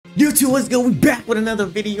YouTube, what's good? We back with another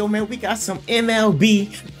video, man. We got some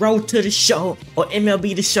MLB Road to the Show, or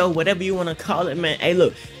MLB the Show, whatever you want to call it, man. Hey,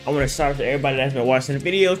 look, I want to start with everybody that's been watching the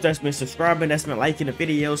videos, that's been subscribing, that's been liking the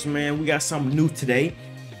videos, man. We got something new today,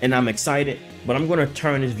 and I'm excited. But I'm going to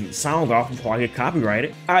turn this song off before I get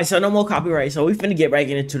copyrighted. All right, so no more copyright. So we finna get right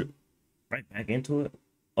into it.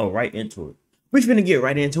 Oh, right into it. We finna get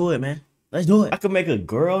right into it, man. Let's do it. I could make a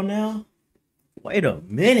girl now. Wait a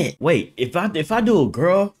minute. Wait, if I do a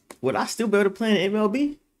girl, would I still be able to play in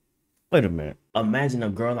MLB? Wait a minute. Imagine a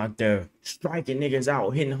girl out there striking niggas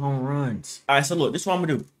out, hitting home runs. All right, so look, this is what I'm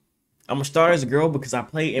gonna do. I'm gonna start as a girl because I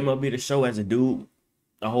played MLB The Show as a dude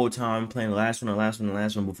the whole time, playing the last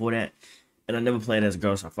one before that. And I never played as a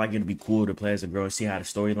girl, so I feel like it'd be cool to play as a girl and see how the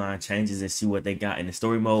storyline changes and see what they got in the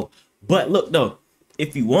story mode. But look though,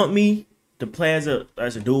 if you want me to play as a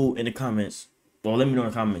dude in the comments, well, let me know in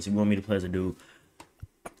the comments if you want me to play as a dude.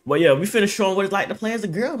 But yeah, we finna show them what it's like to play as a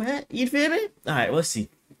girl, man. You feel me? All right, let's see.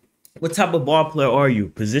 What type of ball player are you?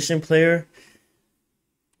 Position player?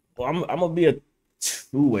 Well, I'm gonna be a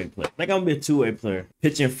two-way player. I think I'm gonna be a two-way player.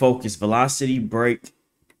 Pitching focus, velocity, break,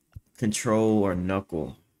 control, or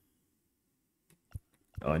knuckle.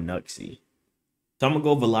 Or nuxie. So I'm gonna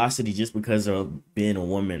go velocity just because of being a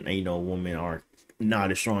woman. And you know, women are not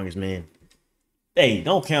as strong as men. Hey,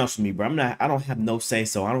 don't counsel me, bro. I don't have no say,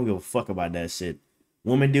 so I don't give a fuck about that shit.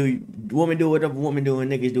 Women do whatever women do,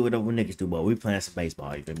 and niggas do whatever niggas do, but we playing some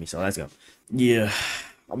baseball, you feel me? So let's go. Yeah,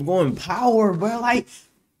 I'm going power, bro. Like,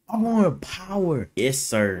 I'm going power. Yes,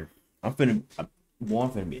 sir. I'm finna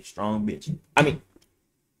be a strong bitch. I mean,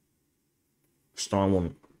 strong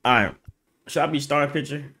woman. All right. Should I be starting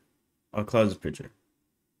pitcher or closing pitcher?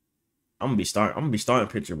 I'm gonna be starting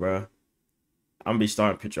pitcher, bro. I'm gonna be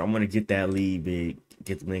starting pitcher. I'm gonna get that lead big,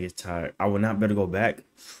 get the niggas tired. I will not better go back.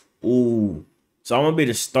 Ooh. So I'm gonna be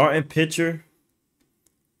the starting pitcher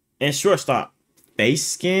and shortstop. Face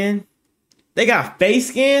skin? They got face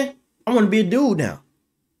skin? I wanna be a dude now.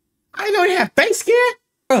 I didn't know they had face skin.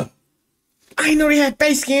 Bro, I didn't know they had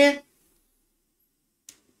face skin.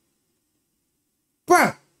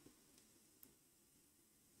 Bro.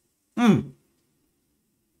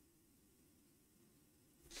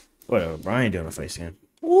 Whatever, bro. I ain't doing a face scan.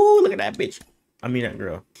 Ooh, look at that bitch. I mean that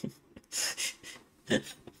girl.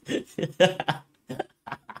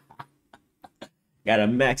 I gotta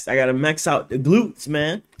max out the glutes,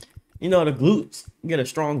 man. You know the glutes get a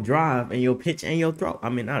strong drive in your pitch and your throw. I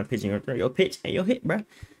mean, not a pitch and your throw, your pitch and your hit, bro.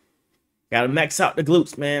 Gotta max out the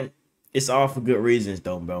glutes, man. It's all for good reasons,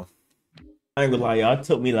 though, bro. I ain't gonna lie, y'all. It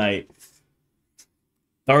took me like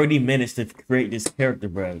 30 minutes to create this character,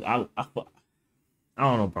 bro. I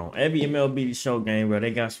don't know, bro. Every MLB show game, bro,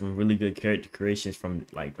 they got some really good character creations from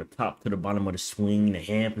like the top to the bottom of the swing, the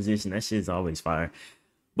hand position. That shit's always fire.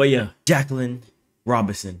 But yeah, Jacqueline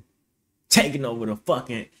Robinson taking over the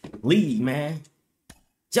fucking league, man.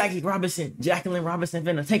 Jacqueline Robinson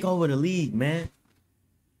finna take over the league, man.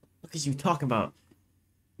 What is you talking about?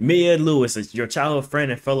 Mia Lewis, your childhood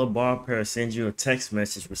friend and fellow ball player, sends you a text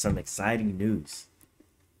message with some exciting news.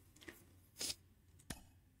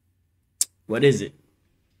 What is it?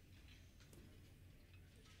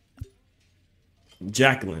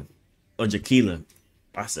 Jacqueline or Jaquila.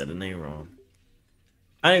 I said the name wrong.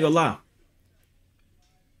 I ain't gonna lie.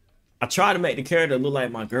 I tried to make the character look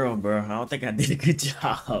like my girl, bro. I don't think I did a good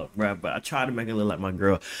job, bro. But I tried to make it look like my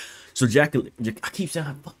girl. So Jacqueline, I keep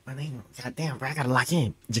saying fuck my name wrong. God damn, bro. I gotta lock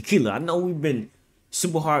in. Jaquila. I know we've been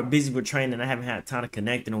super hard, busy with training. I haven't had time to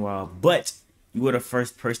connect in a while. But you were the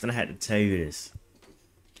first person I had to tell you this.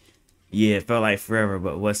 Yeah, it felt like forever,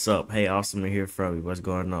 but what's up? Hey, awesome to hear from you. What's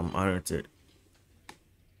going on? I'm honored to.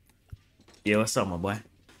 Yeah, what's up, my boy?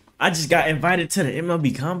 I just got invited to the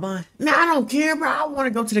MLB Combine. Man, I don't care, bro. I want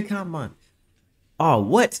to go to the Combine. Oh,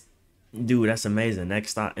 what? Dude, that's amazing.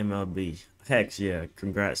 Next stop, MLB. Heck, yeah.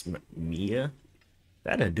 Congrats, Mia.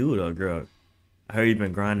 That a dude or a girl? I heard you've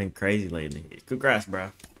been grinding crazy lately. Congrats,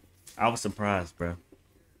 bro. I was surprised, bro.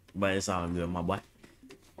 But it's all good, my boy.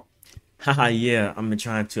 Haha, yeah, I'm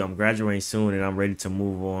graduating soon and I'm ready to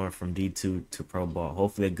move on from D2 to pro ball.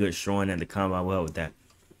 Hopefully a good showing at the combine will help with that.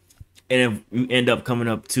 And if we end up coming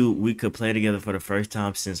up too, we could play together for the first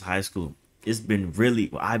time since high school. It's been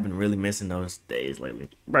I've been really missing those days lately.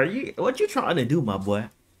 Bro, what you trying to do, my boy?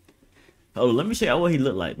 Oh, let me show you what he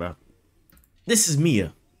look like, bro. This is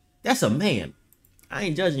Mia. That's a man. I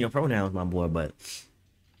ain't judging your pronouns, my boy, but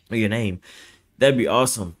or your name. That'd be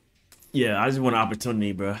awesome. Yeah, I just want an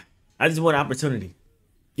opportunity, bro. I just want an opportunity.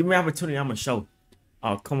 Give me an opportunity, I'm gonna show.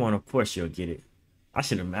 Oh, come on, of course you'll get it. I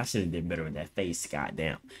should have did better with that face,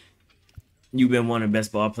 goddamn. You've been one of the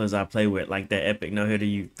best ball players I play with. Like that epic no-hitter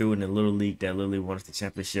you threw in the Little League that literally won us the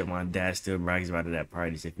championship. My dad still brags about it at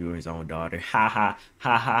parties if you were his own daughter. Ha ha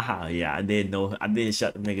ha ha ha. Yeah, I did know. I did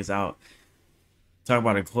shut the niggas out. Talk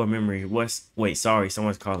about a core memory. Wait, sorry,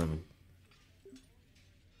 someone's calling me.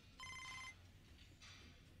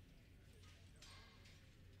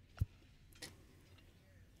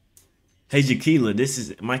 Hey Jaquila, this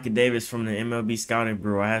is Micah Davis from the MLB Scouting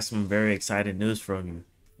Bureau. I have some very exciting news from you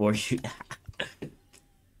for you.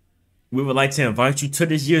 We would like to invite you to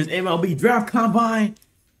this year's MLB Draft Combine.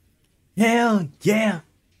 Hell yeah.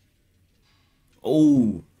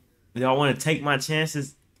 Oh, y'all want to take my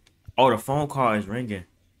chances? Oh, the phone call is ringing.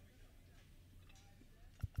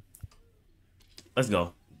 Let's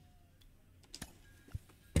go.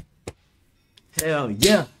 Hell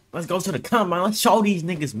yeah. Let's go to the combine. Let's show these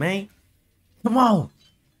niggas, man. Come on.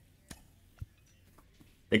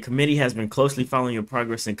 The committee has been closely following your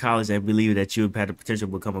progress in college and believe that you have had the potential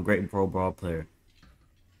to become a great pro ball player.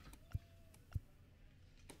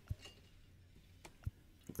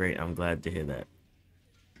 Great, I'm glad to hear that.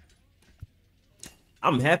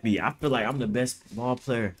 I'm happy. I feel like I'm the best ball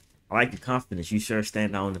player. I like your confidence. You sure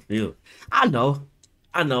stand out on the field. I know.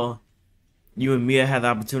 You and Mia have the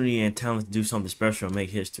opportunity and talent to do something special and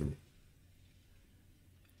make history.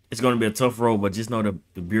 It's going to be a tough road, but just know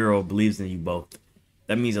the Bureau believes in you both.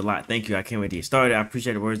 That means a lot. Thank you. I can't wait to get started. I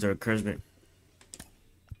appreciate the words of encouragement.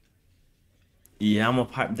 Yeah, I'm going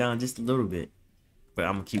to pipe down just a little bit, but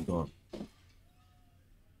I'm going to keep going.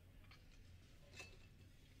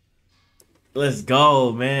 Let's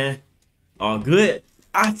go, man. All good.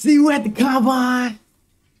 I see you at the combine.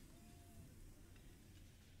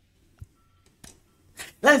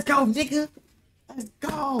 Let's go, nigga. Let's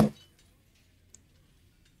go.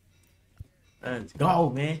 Let's go,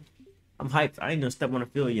 man. I'm hyped. I ain't gonna step on the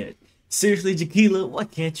field yet. Seriously, Jaquila,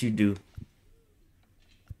 what can't you do?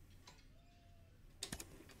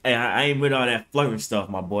 Hey, I ain't with all that flirting stuff,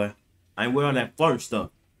 my boy. I ain't with all that flirting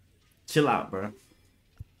stuff. Chill out, bro.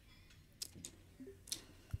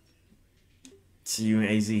 See you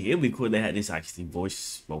in AZ. It'd be cool if they had this actually voice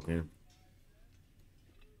spoken.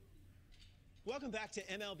 Welcome back to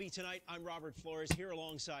MLB Tonight. I'm Robert Flores here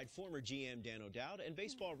alongside former GM Dan O'Dowd and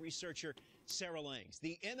baseball researcher Sarah Langs.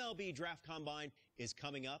 The MLB Draft Combine is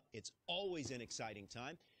coming up. It's always an exciting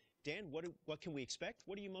time. Dan, what can we expect?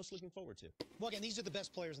 What are you most looking forward to? Well, again, these are the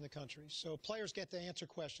best players in the country. So players get to answer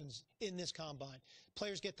questions in this combine.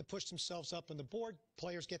 Players get to push themselves up on the board.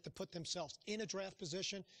 Players get to put themselves in a draft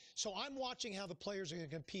position. So I'm watching how the players are going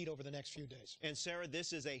to compete over the next few days. And Sarah,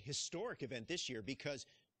 this is a historic event this year because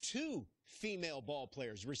 2 female ball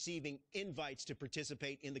players receiving invites to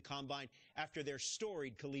participate in the combine after their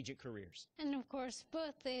storied collegiate careers. And of course,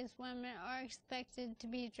 both these women are expected to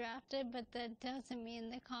be drafted, but that doesn't mean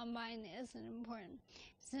the combine isn't important.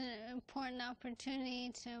 It's an important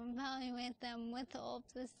opportunity to evaluate them with all of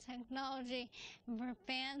this technology and for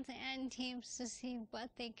fans and teams to see what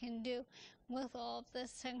they can do with all of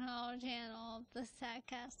this technology and all of the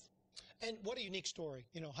StatCast. And what a unique story.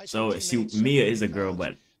 You know, so Mia is a girl,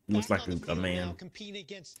 but looks like a man. Now competing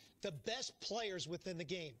against the best players within the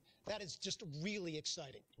game. That is just really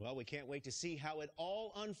exciting. Well, we can't wait to see how it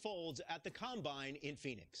all unfolds at the Combine in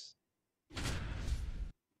Phoenix.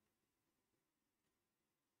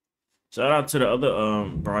 Shout out to the other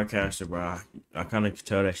broadcaster, bro. I kind of could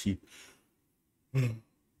tell that she.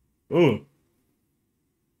 Oh.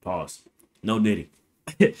 Pause. No Diddy.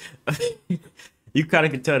 You kind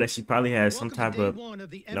of can tell that she probably has some type of,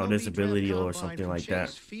 disability or something like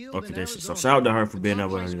that, or condition. So shout out to her for being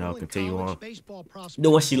able to, continue on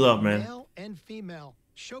doing what she loves, man. Male and female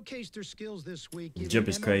showcased their skills this week. The drip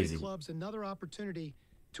is crazy. Clubs another opportunity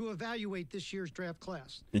to evaluate this year's draft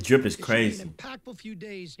class. The drip is crazy. An impactful few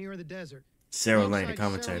days here in the desert. Sarah Lang, the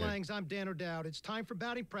commentator. Sarah Langs, I'm Dan O'Dowd. It's time for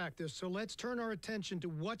batting practice, so let's turn our attention to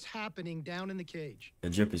what's happening down in the cage. The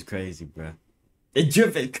drip is crazy, bro. The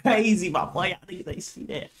drip is crazy, my boy. I think they see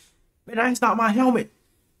that. Man, that's not my helmet.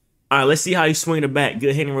 All right, let's see how you swing the bat.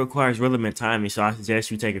 Good hitting requires relevant timing, so I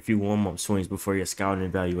suggest you take a few warm-up swings before your scouting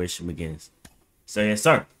evaluation begins. So, yes,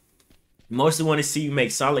 sir. Mostly want to see you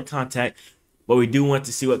make solid contact, but we do want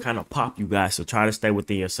to see what kind of pop you got, so try to stay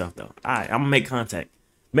within yourself, though. All right, I'm going to make contact.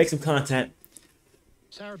 Make some contact.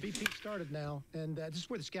 Sarah, BP started now, and this is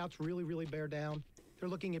where the scouts really bear down. They're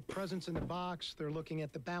looking at presence in the box. They're looking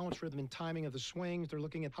at the balance, rhythm, and timing of the swings. They're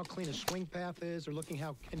looking at how clean a swing path is. They're looking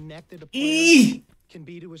how connected a player can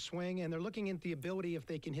be to a swing. And they're looking at the ability if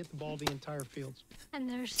they can hit the ball the entire field. And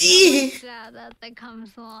there's so much data that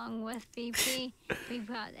comes along with BP. We've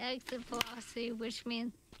got exit velocity, which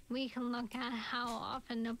means we can look at how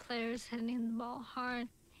often the player is hitting the ball hard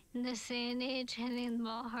this day and age, hitting the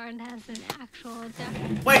ball hard has an actual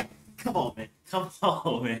depth. Wait, come on, man. Come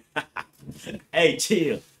on, man. Hey,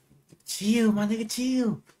 chill. Chill, my nigga,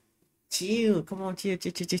 chill. Chill. Come on, chill.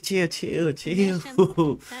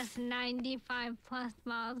 That's 95 plus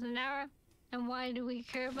miles an hour. And why do we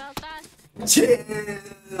care about that?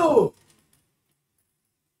 Chill.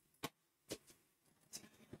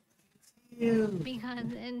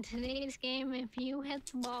 Because in today's game, if you hit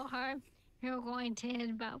the ball hard, you're going to hit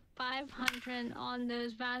about 500 on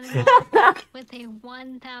those batting balls with a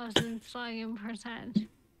 1,000 slugging percentage.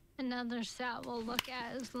 Another stat we'll look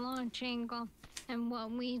at is launch angle, and what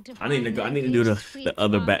we define. I need to do the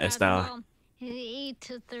other batting style. Is 8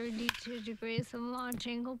 to 32 degrees of launch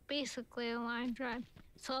angle, basically a line drive.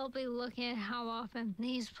 So I'll be looking at how often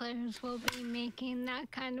these players will be making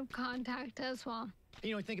that kind of contact as well.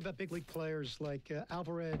 You know, I think about big league players like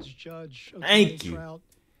Alvarez, Judge, Thank you. Trout.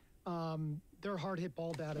 Their hard hit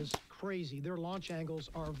ball data is crazy. Their launch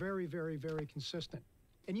angles are very, very, very consistent.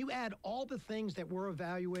 And you add all the things that we're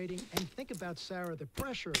evaluating, and think about, Sarah, the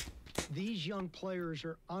pressure these young players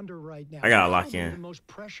are under right now. I gotta lock in. The most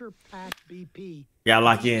pressure-packed BP. Yeah,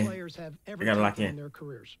 lock in. Players have ever I gotta lock in their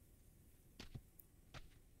careers.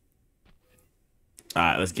 All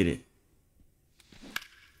right, let's get it.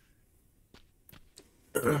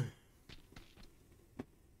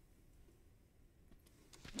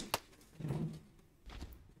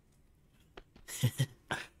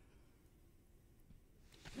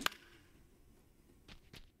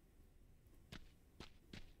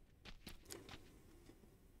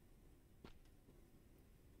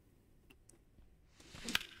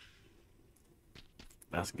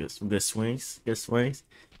 That's good. Some good swings. Good swings.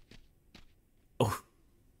 Oh.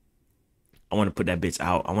 I want to put that bitch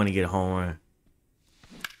out. I want to get a home run.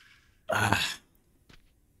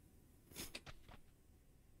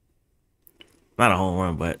 Not a home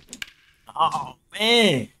run, but... Oh,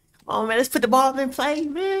 man. Oh, man. Let's put the ball in play,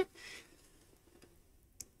 man.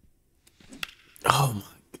 Oh,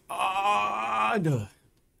 my God.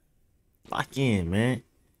 Lock in, man.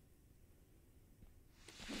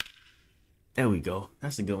 There we go.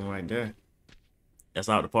 That's a good one right there. That's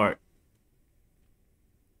out of the park.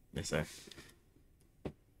 Yes, sir.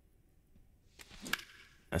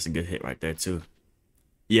 That's a good hit right there, too.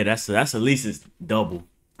 Yeah, that's at least it's double.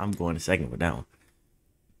 I'm going to second with that one.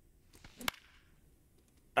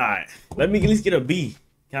 All right. Let me at least get a B.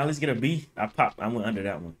 Can I at least get a B? I went under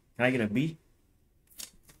that one. Can I get a B?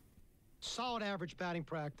 Solid average batting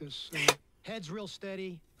practice. Head's real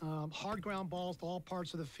steady. Hard ground balls to all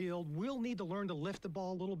parts of the field. We'll need to learn to lift the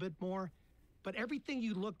ball a little bit more. But everything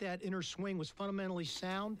you looked at in her swing was fundamentally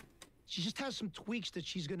sound. She just has some tweaks that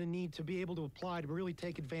she's going to need to be able to apply to really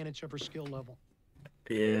take advantage of her skill level.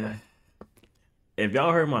 Yeah. If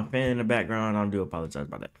y'all heard my fan in the background, I do apologize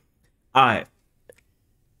about that. All right.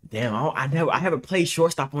 Damn, I haven't played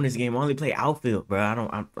shortstop on this game. I only play outfield, bro.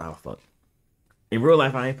 I fuck. In real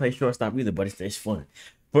life, I ain't play shortstop either, but it's fun.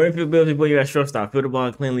 For infield ability, when you at shortstop, field the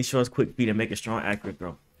ball cleanly, shows quick feet, and make a strong, accurate throw.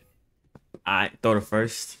 All right, throw the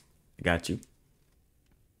first. I got you.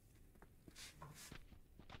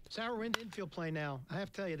 Sarah, we're in infield play now. I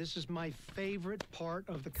have to tell you, this is my favorite part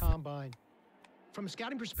of the combine. From a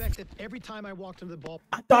scouting perspective, every time I walked into the ball...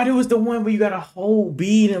 I thought it was the one where you got to hold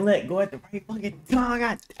bead and let go at the right fucking time.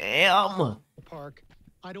 God damn. Park,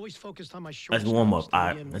 I'd always focused on my shortstop. Let's warm up. All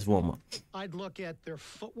right, let's warm up. I'd look at their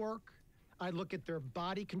footwork. I'd look at their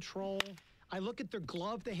body control. I look at their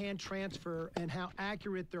glove-to-hand transfer and how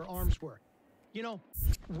accurate their arms were. You know,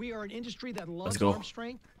 we are an industry that loves arm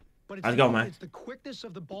strength, but it's, it's the quickness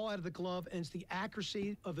of the ball out of the glove and it's the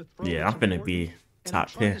accuracy of the throw. Yeah, I'm finna be top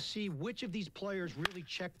 10. To see which of these players really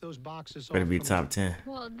check those boxes. Better be top 10.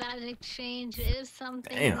 Well, that exchange is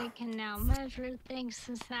something we can now measure thanks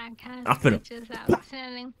to StatCast, which is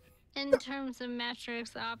outstanding. In terms of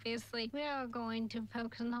metrics, obviously, we are going to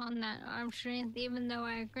focus on that arm strength, even though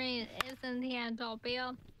I agree it isn't the end-all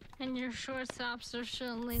be-all, and your shortstops are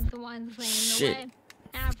certainly the ones leading the way.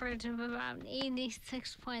 Average of about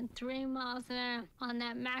 86.3 miles an hour on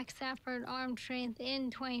that max effort arm strength in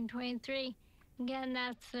 2023. Again,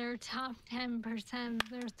 that's their top 10% of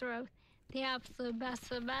their throws, the absolute best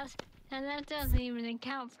of the best, and that doesn't even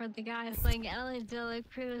account for the guys like Ellie De La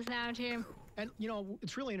Cruz out here. And, you know,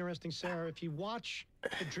 it's really interesting, Sarah, if you watch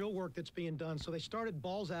the drill work that's being done. So they started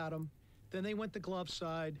balls at them, then they went to glove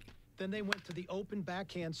side, then they went to the open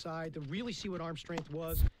backhand side to really see what arm strength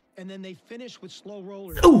was, and then they finished with slow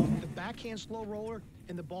rollers. The backhand slow roller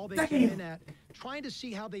and the ball they came in at, trying to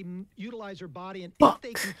see how they utilize their body and if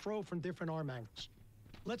they can throw from different arm angles.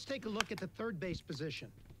 Let's take a look at the third base position.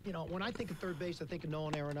 You know, when I think of third base, I think of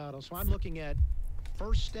Nolan Arenado. So I'm looking at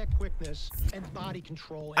first step quickness and body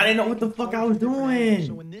control. I didn't know what the fuck I was doing.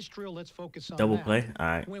 So in this drill, let's focus on Double that. play. All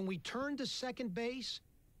right. When we turn to second base,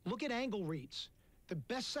 look at angle reads. The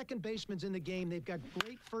best second basemen in the game, they've got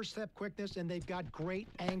great first step quickness and they've got great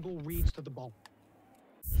angle reads to the ball.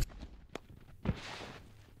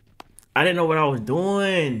 I didn't know what I was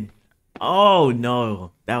doing. Oh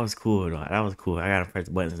no, that was cool though. That was cool. I gotta press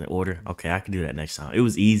the buttons in order. Okay, I can do that next time. It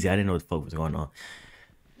was easy. I didn't know what the fuck was going on.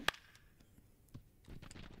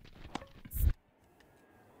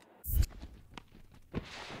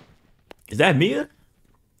 Is that Mia?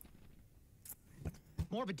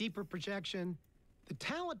 More of a deeper projection. The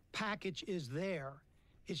talent package is there.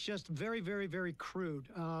 It's just very, very, very crude.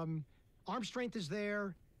 Arm strength is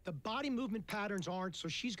there. The body movement patterns aren't, so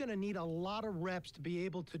she's going to need a lot of reps to be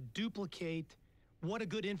able to duplicate what a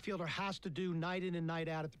good infielder has to do night in and night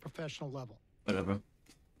out at the professional level. Whatever.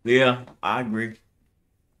 Yeah, I agree.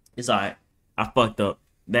 It's alright. I fucked up.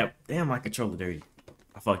 That damn, my controller dirty.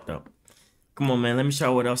 I fucked up. Come on, man. Let me show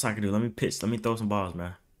you what else I can do. Let me pitch. Let me throw some balls,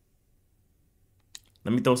 man.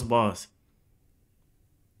 Let me throw some balls.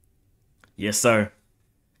 Yes, sir.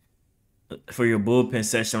 For your bullpen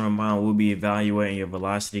session, remind we'll be evaluating your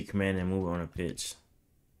velocity, command, and move on a pitch.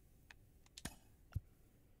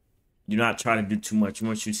 Do not try to do too much.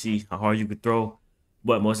 Once you see how hard you can throw,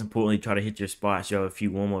 but most importantly, try to hit your spots. You have a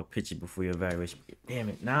few one more pitches before your evaluation. Damn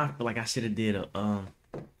it! Now I feel like I should have did a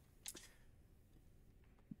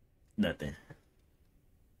nothing.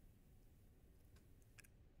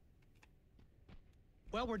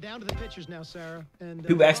 Well, we're down to the pitchers now, Sarah. And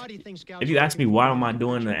People ask, if you ask me why am I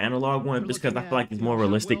doing the analog one, it's because I feel like it's more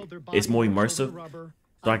realistic. It's more immersive,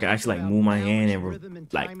 so I can actually like move my hand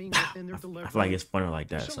and like. I feel like it's funner like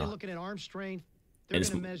that. So looking at arm strength, they're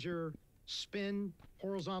going to measure spin,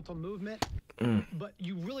 horizontal movement, but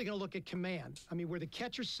you really going to look at command. I mean, where the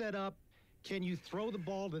catcher's set up, can you throw the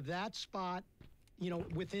ball to that spot, you know,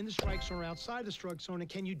 within the strike zone or outside the strike zone, and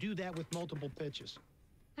can you do that with multiple pitches?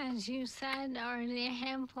 As you said, already a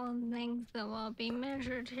handful of things that will be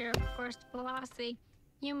measured here. Of course, velocity.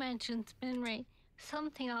 You mentioned spin rate.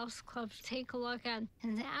 Something else clubs take a look at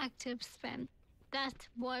is active spin. That's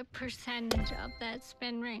what percentage of that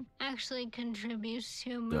spin rate actually contributes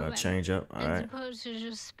to movement. Change up, all right. As opposed to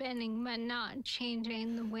just spinning but not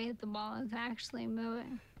changing the way the ball is actually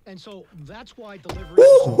moving. And so that's why delivery.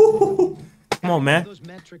 Come on, man. Those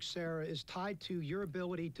metrics, Sarah, is tied to your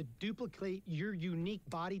ability to duplicate your unique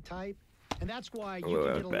body type. And that's why you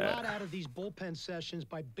can get a lot out of these bullpen sessions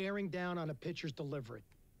by bearing down on a pitcher's delivery.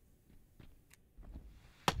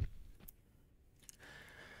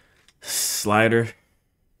 Slider.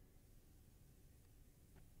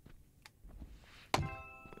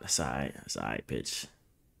 That's all right. That's all right, pitch.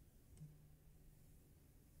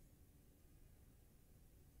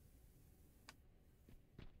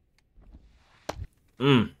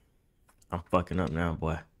 I'm fucking up now,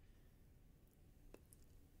 boy.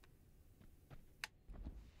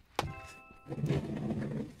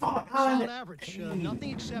 Solid average. Nothing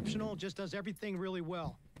exceptional, just does everything really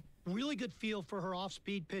well. Really good feel for her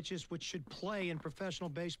off-speed pitches, which should play in professional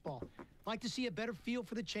baseball. Like to see a better feel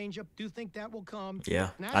for the changeup. Do think that will come. Yeah,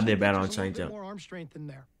 I did bad on changeup. More arm strength in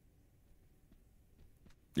there.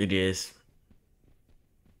 It is.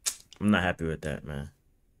 I'm not happy with that, man.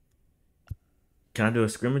 Can I do a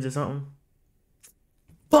scrimmage or something?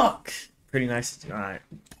 Fuck! Pretty nice. All right.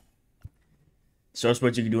 Show us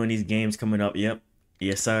what you can do in these games coming up. Yep.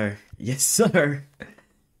 Yes, sir. Yes, sir.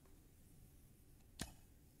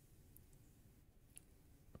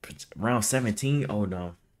 Round 17? Oh,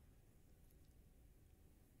 no.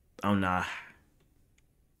 Oh, nah.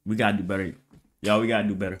 We gotta do better. Y'all, we gotta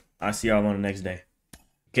do better. I'll see y'all on the next day.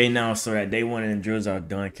 Okay, now, so that day one and the drills are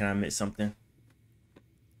done, can I admit something?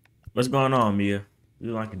 What's going on, Mia?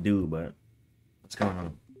 You like a dude, but what's going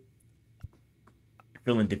on?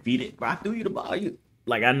 Feeling defeated, but I threw you the ball.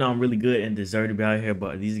 Like, I know I'm really good and deserve to be out here,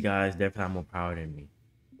 but these guys definitely have more power than me.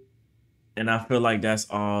 And I feel like that's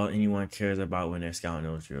all anyone cares about when they're scouting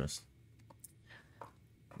those drills.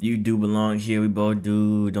 You do belong here. We both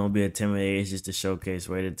do. Don't be intimidated. It's just a showcase.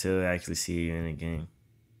 Wait until I actually see you in the game.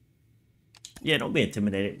 Yeah, don't be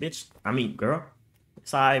intimidated, bitch. I mean, girl.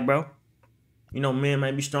 It's all right, bro. You know, men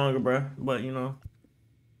might be stronger, bro. But, you know,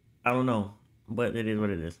 I don't know. But it is what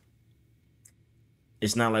it is.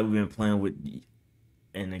 It's not like we've been playing with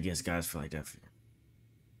and against guys for like that.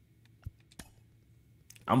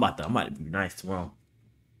 I'm about to be nice tomorrow.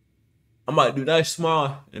 I'm about to do nice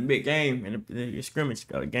tomorrow in a big game, in the scrimmage,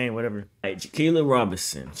 got a game, whatever. Hey, Jaquila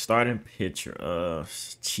Robinson, starting pitcher,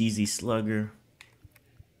 cheesy slugger,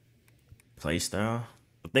 play style.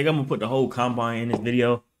 I think I'm gonna put the whole combine in this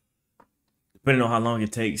video. depending on how long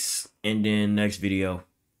it takes. And then next video,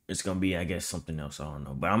 it's gonna be, I guess, something else. I don't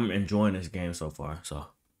know, but I'm enjoying this game so far. So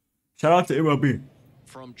shout out to MLB.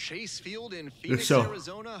 From Chase Field in Phoenix,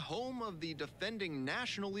 Arizona, home of the defending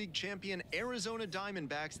National League champion Arizona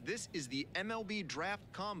Diamondbacks, this is the MLB Draft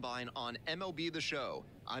Combine on MLB The Show.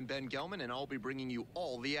 I'm Ben Gelman, and I'll be bringing you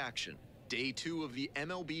all the action. Day 2 of the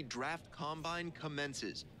MLB Draft Combine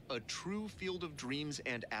commences, a true field of dreams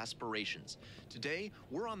and aspirations. Today,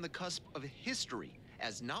 we're on the cusp of history,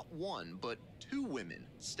 as not one, but 2 women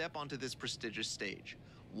step onto this prestigious stage.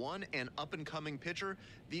 One, an up-and-coming pitcher,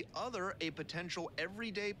 the other, a potential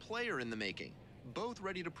everyday player in the making. Both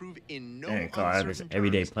ready to prove in no uncertain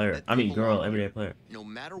everyday terms player. that I mean, they girl, belong everyday here. player. No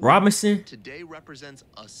matter what, Robinson. today represents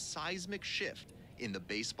a seismic shift in the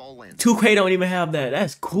baseball landscape. 2K don't even have that.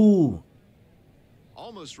 That's cool.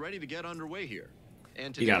 Almost ready to get underway here.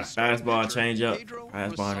 And You got a today's starting fastball, pitcher, changeup, Pedro fastball,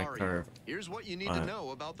 and Rosario. curve. Here's what you need to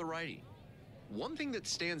know about the righty. One thing that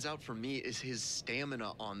stands out for me is his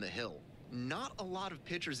stamina on the hill. Not a lot of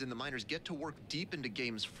pitchers in the minors get to work deep into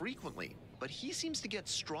games frequently, but he seems to get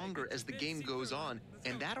stronger as the game goes on,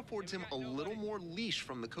 and that affords him a little more leash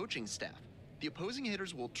from the coaching staff. The opposing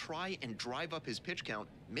hitters will try and drive up his pitch count,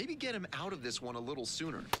 maybe get him out of this one a little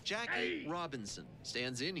sooner. Jackie Robinson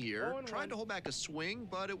stands in here, tried to hold back a swing,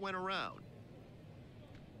 but it went around.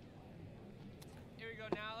 Here we go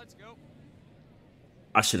now, let's go.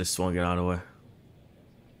 I should have swung it out of the way.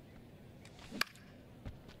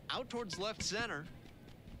 Out towards left center.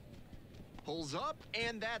 Pulls up,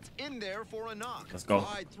 and that's in there for a knock. Let's go.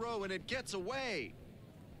 Wide throw, and it gets away.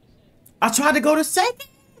 I tried to go to second.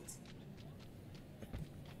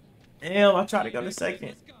 Damn, I tried to go to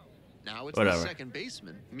second. Now it's Whatever. the second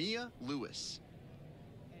baseman, Mia Lewis.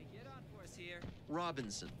 Hey, get on for us here.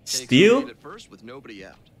 Robinson takes Steal? the lead at first with nobody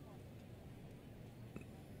out.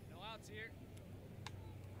 No outs here.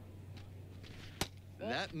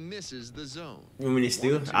 That misses the zone. You want me to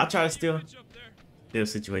steal? I'll try to steal. Pitch up there. Steal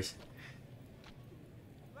situation.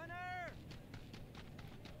 Runner.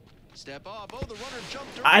 Step off. Oh, the runner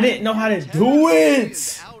jumped. I didn't know how to do Tennessee it.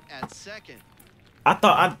 is out at second. I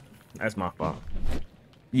thought I. That's my fault.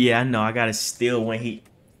 Yeah, I know. I gotta steal when he.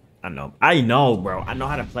 I know, bro. I know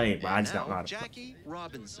how to play, bro. I And just don't know now, how to play. Jackie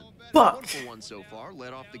Robinson. Fuck. 1 for 1 so far.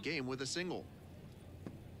 Led off the game with a single.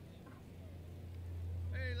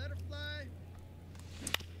 Hey, let her fly.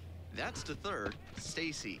 That's to third,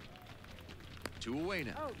 Stacy. 2 away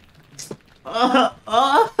now.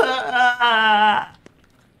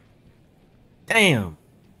 Damn.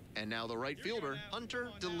 And now the right fielder, Hunter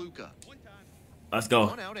DeLuca. Let's go.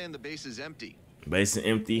 1 out and the base is empty. Base is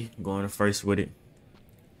empty. Going to first with it.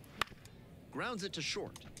 Grounds it to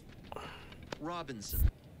short. Robinson.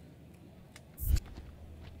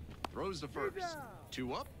 Throws to first.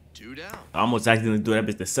 2 up, 2 down. I almost accidentally do that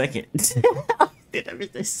bitch the second. Did that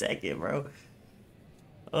bitch the second, bro.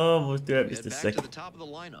 Almost do that bitch Head the back to second. the top of the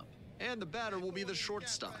lineup. And the batter will be the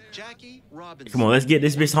shortstop, Jackie Robinson. Come on, let's get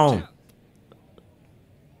this bitch home.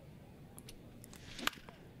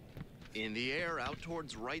 In the air, out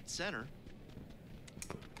towards right center.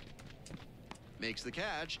 Makes the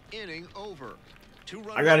catch, inning over. 2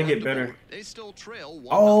 runners I gotta left get to better. board. They still trail 1-0.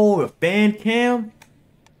 Oh, a fan cam?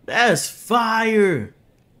 That's fire.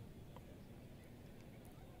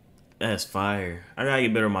 That's fire. I gotta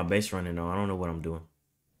get better at my base running though. I don't know what I'm doing.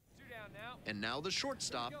 2 down now. And now the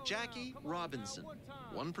shortstop, Jackie Robinson.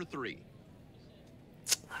 1 for 3.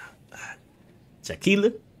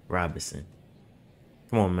 Shaquilla Robinson.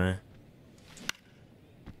 Come on, man.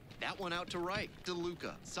 That one out to right.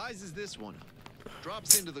 DeLuca sizes this one up.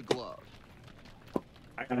 Drops into the glove.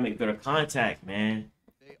 I gotta make better contact, man.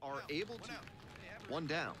 They are able to. 1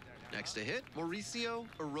 down. Next to hit, Mauricio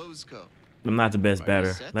Orozco. I'm not the best Righty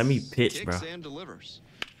batter. sets, Let me pitch, bro. kicks and delivers.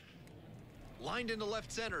 Lined into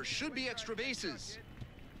left center. Should be extra bases.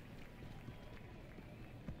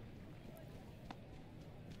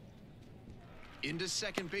 Into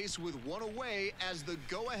second base with 1 away as the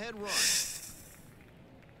go-ahead run.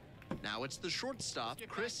 Now it's the shortstop,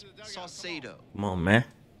 Chris Saucedo. Come on, man.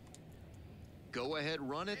 Go-ahead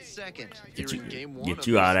run at second. Get Here in game 1 get of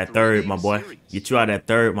you out this of that third, 3-game my boy. series. Get you out of that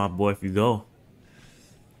third, my boy, if you go.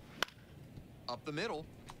 Up the middle.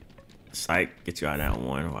 Psych, get you out of that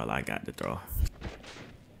one while I got the throw.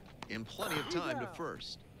 In plenty of time to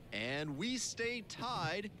first. And we stay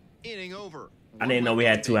tied, inning over. I didn't know we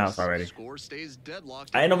had 2 outs already. Score stays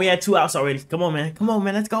deadlocked. I didn't know we had 2 outs already. Come on, man. Come on,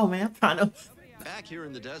 man. Let's go, man. I'm trying to. Back here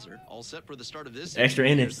in the desert, all set for the start of this Extra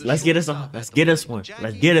inning. innings. Here's the Let's get us shortstop one. at Let's the get us plate, one. Jackie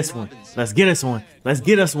Let's get us one. Robinson. Let's get us one. Let's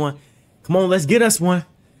get us one. Come on, let's get us one.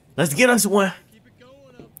 Let's get us one. Keep it going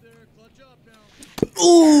up there. Clutch up now.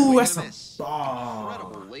 Ooh, Swing that's and a a miss. ball.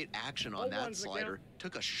 Incredible Great action on that slider.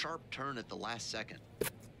 Took a sharp turn at the last second.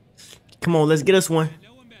 Come on, let's get us one.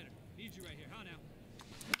 No one better. Need you right here. How now?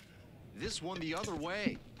 This one the other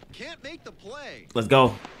way. Can't make the play. Let's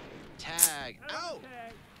go. Tag out.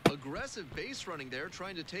 Aggressive base running there,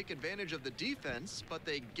 trying to take advantage of the defense, but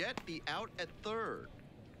they get the out at third.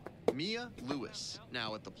 Mia Lewis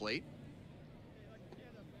now at the plate.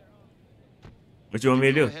 What you want me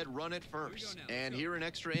to Go do? ahead, run it first. And here in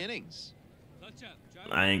extra innings. Touch up. Drive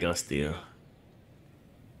I ain't gonna steal.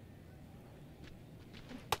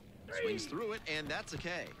 Swings through it, and that's a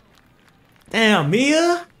K. Damn,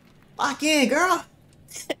 Mia. Lock in, girl.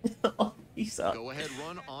 You suck. Go ahead,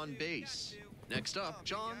 run on base. Next up,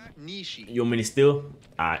 John Nishi. You want me to steal?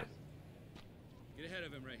 Alright. Get ahead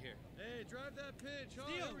of him right here. Hey, drive that pitch.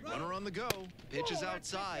 Steal. Runner on the go. Pitch is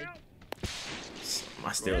outside.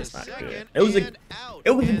 My steal is not good. Second It was a and out,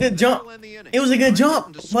 it was a and good jump. that'll end the inning. It was a good Trying to jump,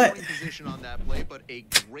 get into but scoring position on that play, but a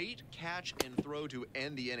great catch and throw to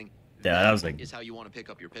end the inning. yeah, that was like Is how you want to pick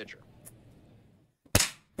up your pitcher.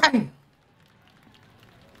 bang.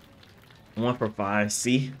 1 for 5.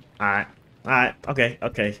 See? Alright. Alright. Okay.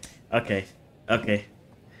 Okay. Okay. Okay.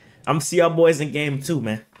 I'm gonna see y'all boys in game 2,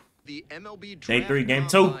 man. The MLB Day Draft 3, game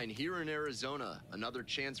 2. Combine here in Arizona. Another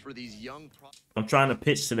chance for these young I'm trying to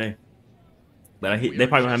pitch today. But We they are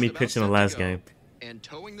probably gonna have me just about pitching the set to last go. game. And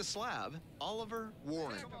towing the slab, Oliver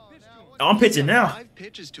Warren. Oh, I'm pitching now. 5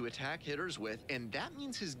 pitches to attack hitters with, and that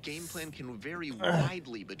means his game plan can vary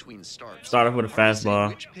widely between starts. Start off with a Hard to say fastball.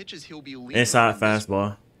 which pitches he'll be leaning Inside on this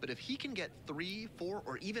one, fastball. But if he can get 3, 4,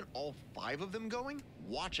 or even all 5 of them going,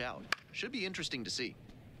 watch out. Should be interesting to see.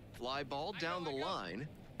 Fly ball down the line.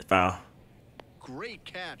 Foul. Great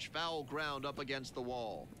catch, foul ground up against the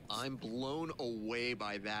wall. I'm blown away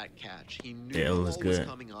by that catch. He knew Yeah, it the was ball was good.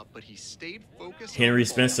 coming up, but he stayed focused. Henry on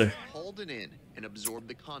the ball, Spencer. hauled it in and absorbed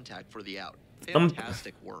the contact for the out. I'm-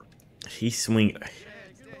 Fantastic work. He swing.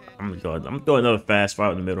 I'm gonna throw another fast right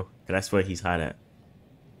in the middle. 'Cause that's where he's hot at.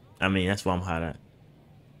 I mean, that's where I'm hot at.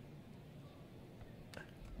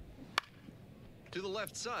 To the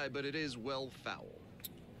left side, but it is well foul.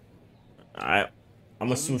 Alright. I'm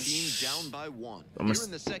gonna Home switch. team down by 1. I'm Here gonna-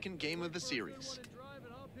 in the second game of the series. Drive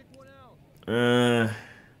and I'll pick one out.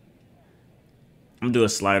 I'm gonna do a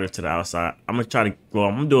slider to the outside. I'm gonna try to go.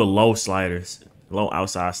 I'm gonna do a low sliders, low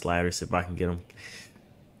outside sliders if I can get them.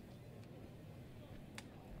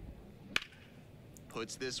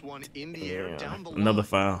 Puts this one in the air down the line. Another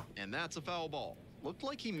foul. And that's a foul ball. Looked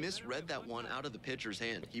like he misread that one out of the pitcher's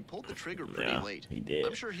hand. He pulled the trigger pretty Yeah, late. he did.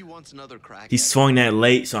 I'm sure he wants another crack. He at it. swung that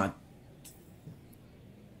late, so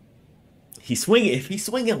he's swinging. If he's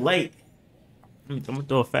swinging late, I'm gonna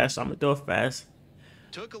throw it fast. I'm gonna throw it fast.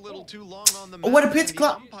 Took a little too long on the Oh, what a mound, pitch and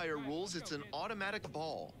clock. The umpire rules it's an automatic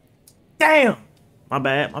ball. Damn. My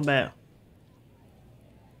bad. My bad.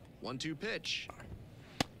 1-2 pitch.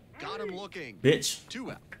 Got him looking. Bitch.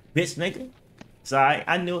 2 out. Bitch, nigga. Sorry.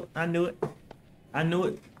 I knew it. I knew it. I knew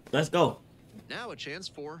it. Let's go. Now a chance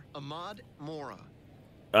for Ahmad Mora.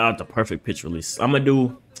 The perfect pitch release. I'm gonna do.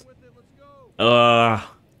 With it, let's go.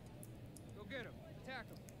 Go get him. Attack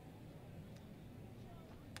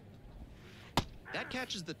him. That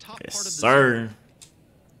catches the top Yes, part of the sir. zone.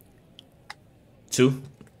 2.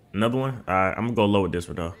 Another one. All right. I'm gonna go low with this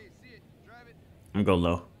one though. Hey, see it. Drive it. I'm gonna go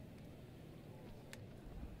low.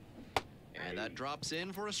 And that drops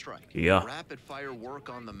in for a strike. Yeah. Rapid fire work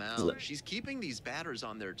on the mound. She's keeping these batters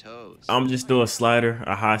on their toes. I'm just do a slider,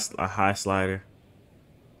 a high slider.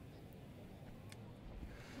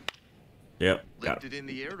 Yep. Got Lifted in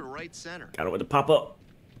the air to right center. it with the pop up.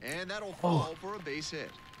 And that'll fall for a base hit.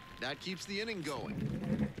 That keeps the inning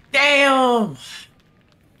going. Damn.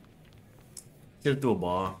 Should have threw a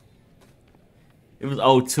ball. It was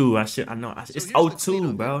 0-2. I know. So It's here's the 0-2,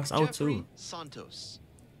 cleanup bro. hitter, It's Jeffrey 0-2. Santos.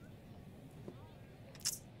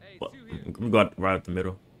 Hey, Well, 2 here. I'm gonna go right up the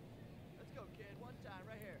middle. Let's go, kid. One time,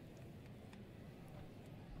 right here.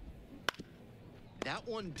 That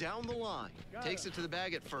one down the line. Takes it to the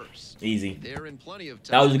bag at first. Easy. They're in plenty of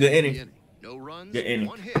time. That was a good in the inning. No runs, Good inning.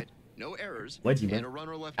 1 hit, no errors, What'd you, man? and a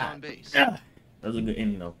runner left on base. That was a good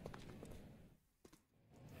inning though.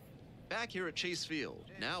 Back here at Chase Field.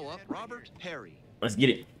 Now up, Robert Perry. Let's get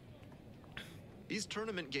it. These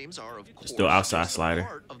tournament games are, of course, do outside just a slider.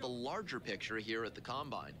 part of the larger picture here at the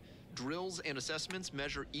Combine. Drills and assessments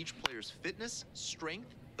measure each player's fitness,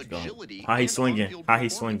 strength, go. agility, How he and swinging? on-field How he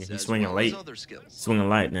performance, swinging? He's as swinging well as late. other skills. Swinging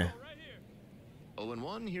light now.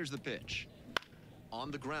 0-1, here's the pitch.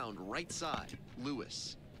 On the ground, right side,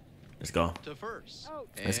 Lewis Let's go. to first.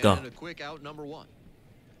 Let's and go. a quick out, number 1.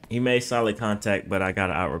 He made solid contact, but I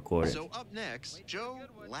gotta out record it. So up next, Joe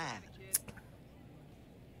Ladd.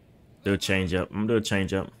 Do a change up. I'm gonna do a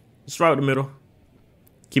change up. Just right the middle.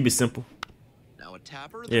 Keep it simple. Now a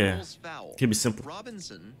tapper that Yeah. rolls foul. Keep it simple.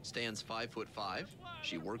 Robinson stands 5'5".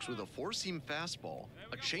 She works with a four-seam fastball,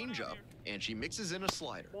 a changeup, and she mixes in a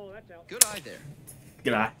slider. Good eye there.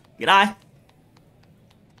 Good eye. Good eye. All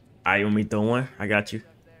right, you want me to throw one? I got you.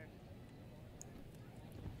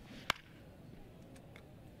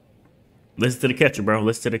 Listen to the catcher, bro.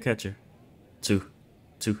 Listen to the catcher. Two.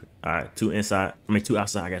 All right, two inside. I mean, two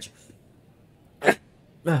outside. I got you.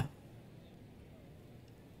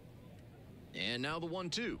 And now the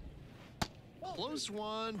 1-2. Close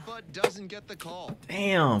one, but doesn't get the call.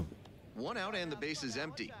 Damn. One out and the base is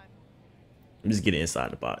empty. I'm just getting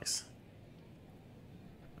inside the box.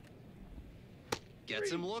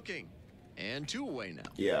 Gets him looking. And 2 away now.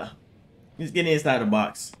 Yeah. Just getting inside the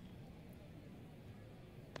box.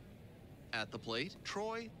 At the plate,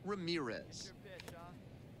 Troy Ramirez.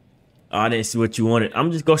 Oh, I didn't see what you wanted.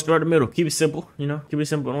 I'm just gonna start the middle. Keep it simple, you know. Keep it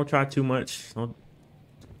simple. Don't try too much. Don't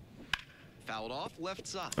Fouled off left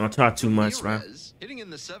side. try too much, man. Ramirez hitting in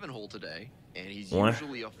the 7-hole today, and he's One.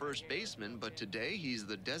 usually a first baseman, but today he's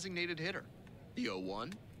the designated hitter. The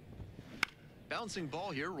 0-1. Bouncing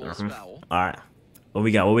ball here rolls foul. All right. What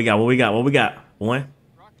we got? What we got? What we got? What we got? One.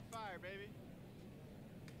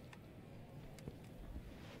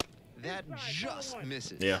 That just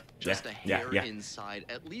misses. Yeah, Just yeah, a hair yeah. inside,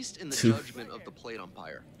 at least in the Two. judgment of the plate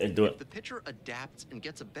umpire. Let's do If it. the pitcher adapts and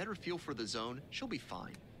gets a better feel for the zone, she'll be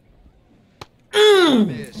fine.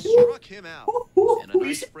 Miss struck him out. And a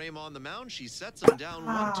nice frame on the mound. She sets him down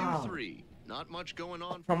 1-2-3. Not much going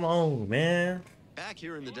on. Come on, man. Back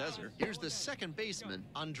here in the desert, here's the second baseman,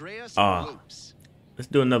 Andreas Ah. Lopes. Let's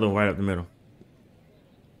do another one right up the middle.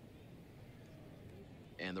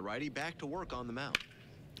 And the righty back to work on the mound.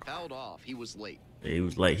 Fouled off. He was late. Yeah, he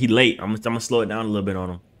was late. He late. I'm gonna slow it down a little bit on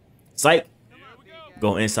him. Psych.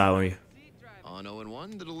 Go inside on you. On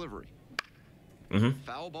 0-1, the delivery. Mm-hmm.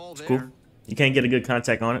 Foul ball there. Cool. You can't get a good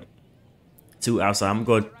contact on it. Two outside. I'm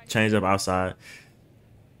gonna go change up outside.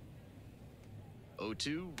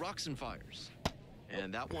 0-2, rocks and fires.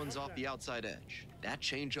 And that one's off the outside edge. That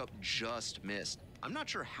changeup just missed. I'm not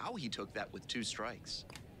sure how he took that with 2 strikes.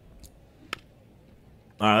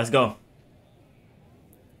 All right, let's go.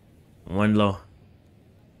 One low.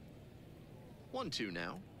 1-2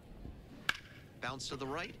 now. Bounce to the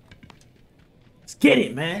right. Let's get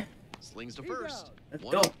it, man. Slings to first. Let's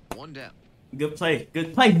One go. up, one down. Good play.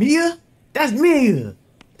 Good play, Mia. That's Mia.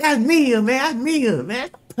 That's Mia, man. That's Mia, man.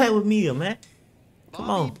 Play with Mia, man. Come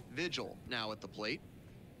Bobby on. Vigil now at the plate.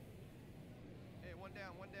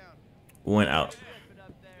 One out.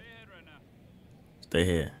 Stay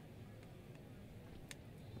here.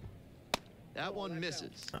 That one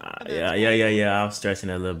misses. Yeah. I was stretching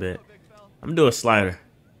that a little bit. I'm gonna do a slider.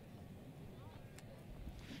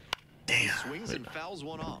 Damn. Swings and fouls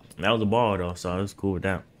one off. That was a ball though, so I was cool with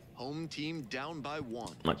that. Home team down by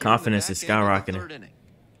 1. My confidence is Here in the back end of the skyrocketing. third inning.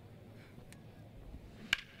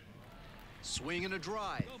 Swing and a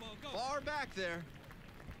drive. Far back there.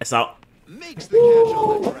 It's out. Makes the catch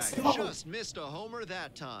on the track. Just missed a homer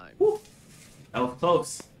that time. That was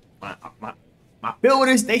close. My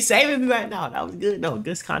fielders, they saving me right now. That was good though.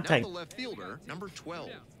 Good Now contact. the left fielder, number 12.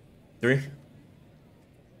 3.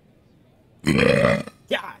 God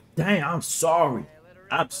dang, I'm sorry.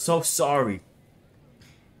 I'm so sorry.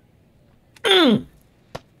 That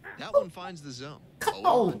one finds the zone. Come 0-1.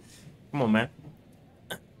 on. Come on, man.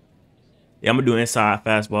 Yeah, I'm gonna do inside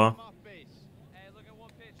fastball.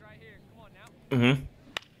 Mm-hmm.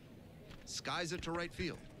 Skies it to right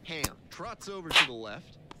field. Ham trots over to the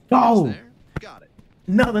left. Go. Is there. Got it.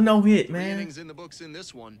 Another no hit, 3 man. innings in the books in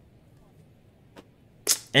this one.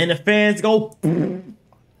 And the fans go. The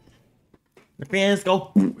fans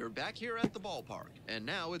go. We're back here at the ballpark, and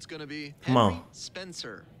now it's going to be Come Henry on.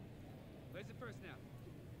 Spencer.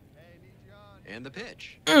 And the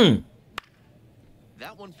pitch. Mm.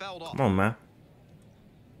 That one fouled off. Come on, man.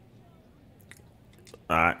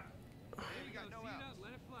 All right.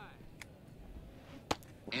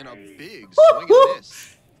 And a big swing and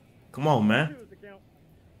miss. Come on, man.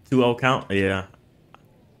 2-0 count. Yeah.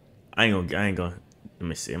 I ain't gonna. Let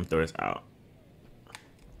me see. I'm throw this out.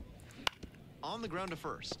 On the ground to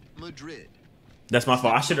first. Madrid. That's my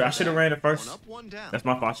fault. I should have ran it first. One up, one down. That's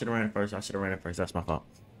my fault. I should have ran it first. That's my fault.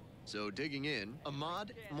 So digging in,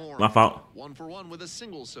 Ahmad Moore. My fault. 1 for 1 with a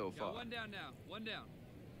single so far. One down now. One down.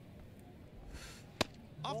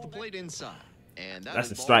 Off the plate inside. And that That's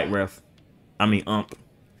is a ball strike, one. ref. I mean, ump.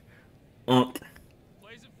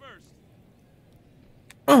 Plays it first.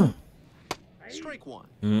 Strike 1.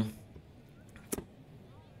 Mm-hmm.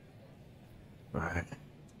 All right.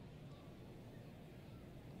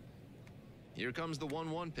 Here comes the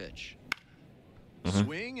 1-1 pitch.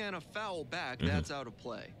 Swing and a foul back. That's out of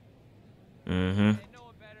play.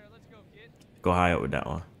 Go high up with that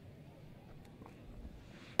one.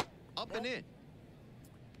 Up and in.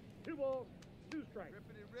 2 balls, 2 strikes.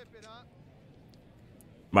 Rip it up.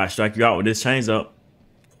 Might strike you out with this change up.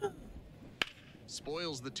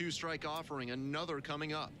 Spoils the 2-strike offering. Another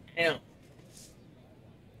coming up. Damn.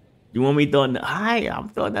 You want me throwing the high? I'm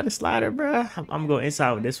throwing that a slider, bro. I'm going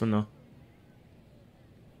inside with this one though.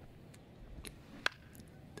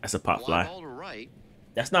 That's a pop fly. Ball to right.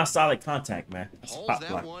 That's not solid contact, man. That's a Hauls pop that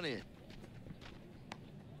fly. one in.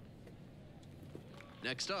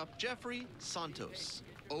 Next up, Jeffrey Santos.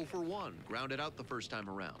 0 for 1. Grounded out the first time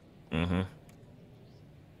around. And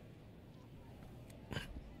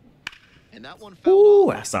that one fouled Ooh,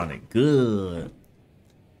 off. that sounded good.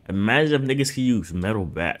 Imagine if niggas could use metal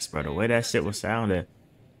bats, bro. The way that shit was sounding.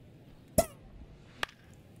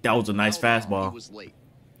 That was a nice Fouled off. He fastball. was late.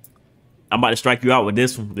 I'm about to strike you out with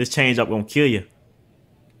this one. This change up gonna kill you.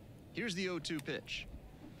 Here's the 0-2 pitch.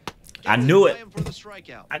 I knew it. By him for the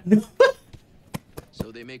strikeout. I knew it. So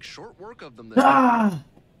they make short work of them this Ah!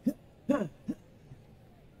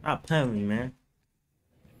 Not playing with me, man.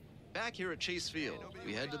 Back here at Chase Field,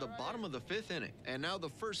 we head to the bottom of the 5th inning. And now the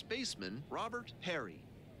first baseman, Robert Perry.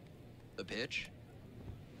 The pitch.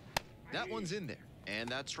 That one's in there. And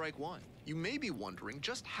that's strike 1. You may be wondering,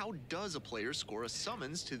 just how does a player score a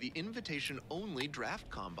summons to the invitation-only draft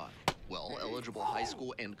combine? Well, eligible high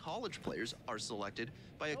school and college players are selected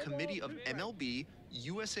by a committee of MLB,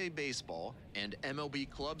 USA Baseball, and MLB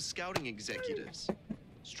club scouting executives.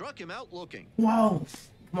 Struck him out looking. Whoa.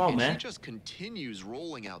 Come on, And man. he just continues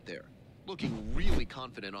rolling out there, looking really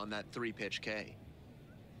confident on that 3-pitch K.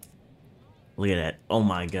 Look at that. Oh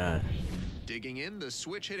my god. Digging in, the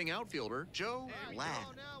switch-hitting outfielder, Joe Ladd,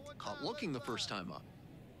 caught looking the first time up.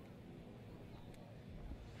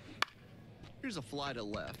 Here's a fly to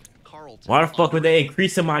left. Carlton. Why the fuck would they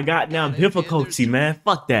increasing my goddamn Got it, and difficulty, there's man?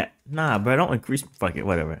 Fuck that. Nah, bro, don't increase. Fuck it,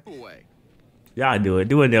 whatever. away. Y'all do it.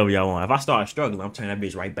 Do whatever y'all want. If I start struggling, I'm turning that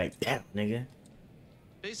bitch right back down, nigga.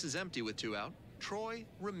 Base is empty with 2 out. Troy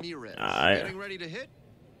Ramirez Alright. getting ready to hit.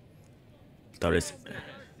 Throw this. See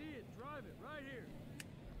it, drive it right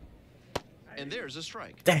here. And there's a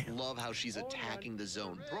strike. Damn. Love how she's attacking the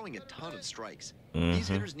zone, throwing a ton of strikes. Mm-hmm. These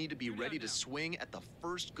hitters need to be ready to swing at the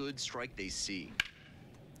first good strike they see.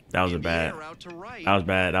 That was a In the bad. air out to right. That was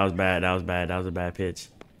bad. That was bad. That was bad. That was a bad pitch.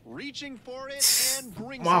 Reaching for it and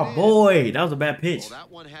brings My it in. boy, that was a bad pitch. Well,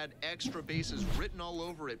 that one had extra bases written all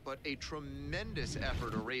over it, but a tremendous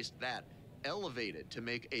effort erased that. Elevated to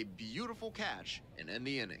make a beautiful catch and end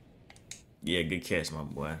the inning. Yeah, good catch, my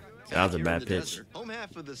boy. That was a Back here in bad the pitch. desert, home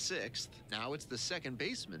half of the 6th. Now it's the second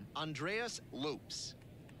baseman, Andreas Lopes.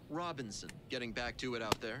 Robinson getting back to it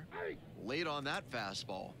out there. Late on that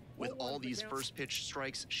fastball. With all these first pitch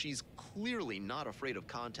strikes, she's clearly not afraid of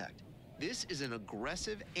contact. This is an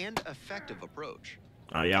aggressive and effective approach.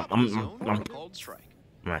 Oh yeah, Top of the zone, I'm called strike.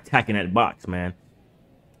 attacking that box, man.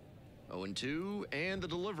 0-2 and the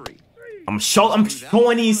delivery. I'm showing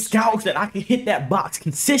these scouts that I can hit that box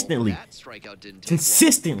consistently. That strikeout didn't take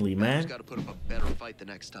Consistently, long. man. Got to put up a better fight the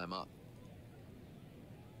next time up.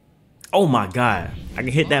 Oh my god, I can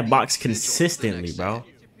hit that box consistently, bro.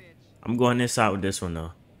 I'm going inside with this one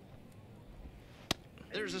though.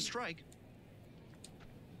 There's a strike.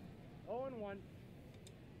 0-1.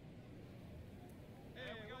 Hey,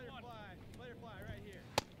 we got a fly right here.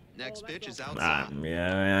 Next pitch is Ah, outside.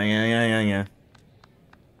 yeah.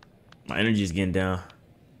 My energy's getting down.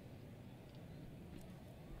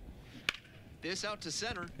 This out to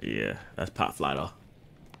center. Yeah, that's pop fly though.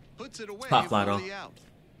 Puts it away Pop for fly, though. the out.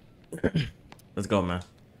 Let's go, man.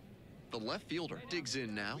 The left fielder digs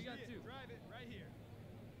in now. We got 2. Drive it right here.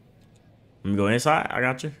 Let me go inside. I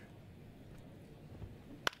got you.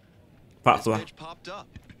 Pop This fly. pitch popped up.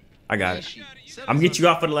 I got it. She set I'm us get you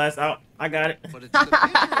up, out for the last out. I got it. But it's the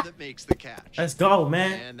pitcher that makes the catch. Let's go,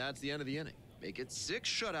 man. And that's the end of the inning. Make it 6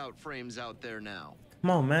 shutout frames out there now.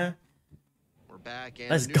 Come on, man. We're back.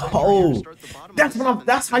 And Let's the new pitcher go. here start the bottom of That's the what I'm. 7th,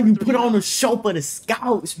 That's how you put on the 7:39. show for the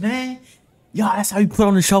scouts, man. Yo, that's how you put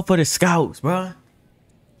on the show for the scouts, bro.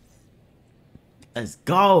 Let's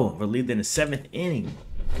go. We're leading in the 7th inning.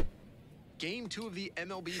 Game 2 of the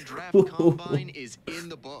MLB Draft Combine is in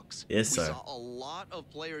the books. Yes, We sir. saw a lot of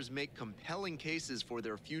players make compelling cases for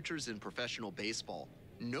their futures in professional baseball.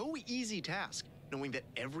 No easy task, knowing that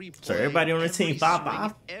every play, everybody on the team, every 5-5?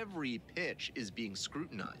 swing, every pitch is being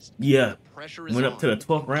scrutinized. Yeah. The pressure is Went up on. to the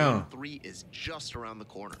 12th round. Game 3 is just around the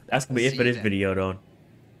corner. That's gonna be it See for this that. video, though.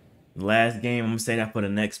 Last game, I'm gonna say that for the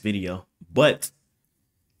next video. But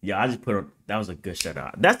yeah, I just put that was a good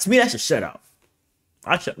shutout. That's to me, that's a shutout.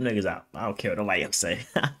 I shut niggas out. I don't care what nobody else say.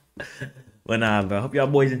 But nah, bro. Hope y'all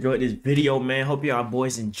boys enjoyed this video, man. Hope y'all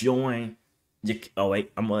boys enjoying. Oh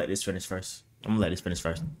wait, I'm gonna let this finish first.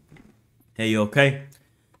 Hey, you okay?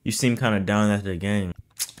 You seem kind of down after the game.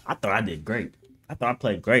 I thought I did great. I thought I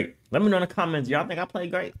played great. Let me know in the comments. Y'all think I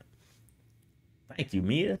played great? Thank you,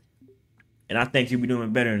 Mia. And I think you'll be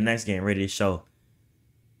doing better in the next game. Ready to show.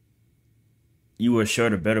 You were sure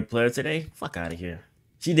the better player today? Fuck out of here.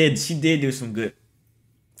 She did do some good.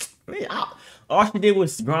 I mean, all she did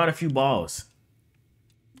was grind a few balls.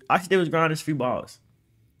 All she did was grind a few balls.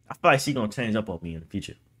 I feel like she gonna change up on me in the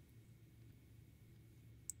future.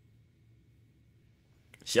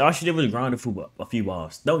 All she did was grind a few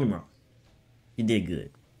balls. Don't get me wrong. She did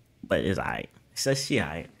good. But it's alright. So she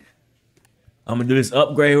alright. I'm gonna do this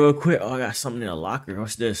upgrade real quick. Oh, I got something in the locker.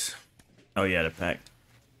 What's this? Oh yeah, the pack.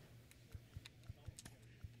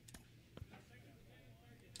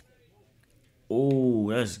 Oh,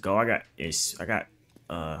 let's go. I got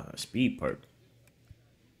speed perk.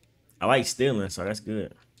 I like stealing, so that's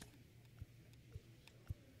good.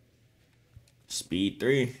 Speed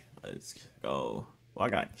 3. Let's go. Well, I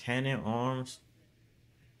got cannon arms.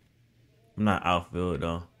 I'm not outfield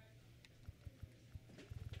though.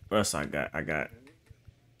 What else I got? I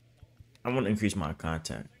want to increase my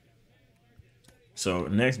contact. So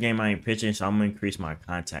next game I ain't pitching, so I'm gonna increase my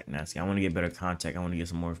contact now. See, I want to get better contact. I want to get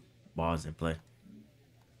some more balls in play.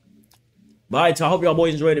 But alright, so I hope y'all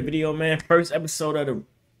boys enjoyed the video, man. First episode of the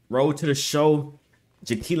road to the show.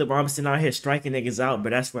 Jaquila Robinson out here striking niggas out, but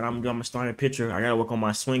that's what I'm doing. I'm starting pitcher. I gotta work on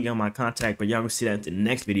my swing and my contact, but y'all gonna see that in the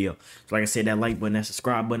next video. So like I said, that like button, that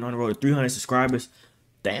subscribe button, on the road to 300 subscribers.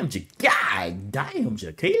 Damn, God damn,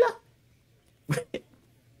 Jaquila.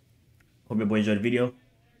 Hope your boy enjoyed the video.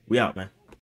 We out, man.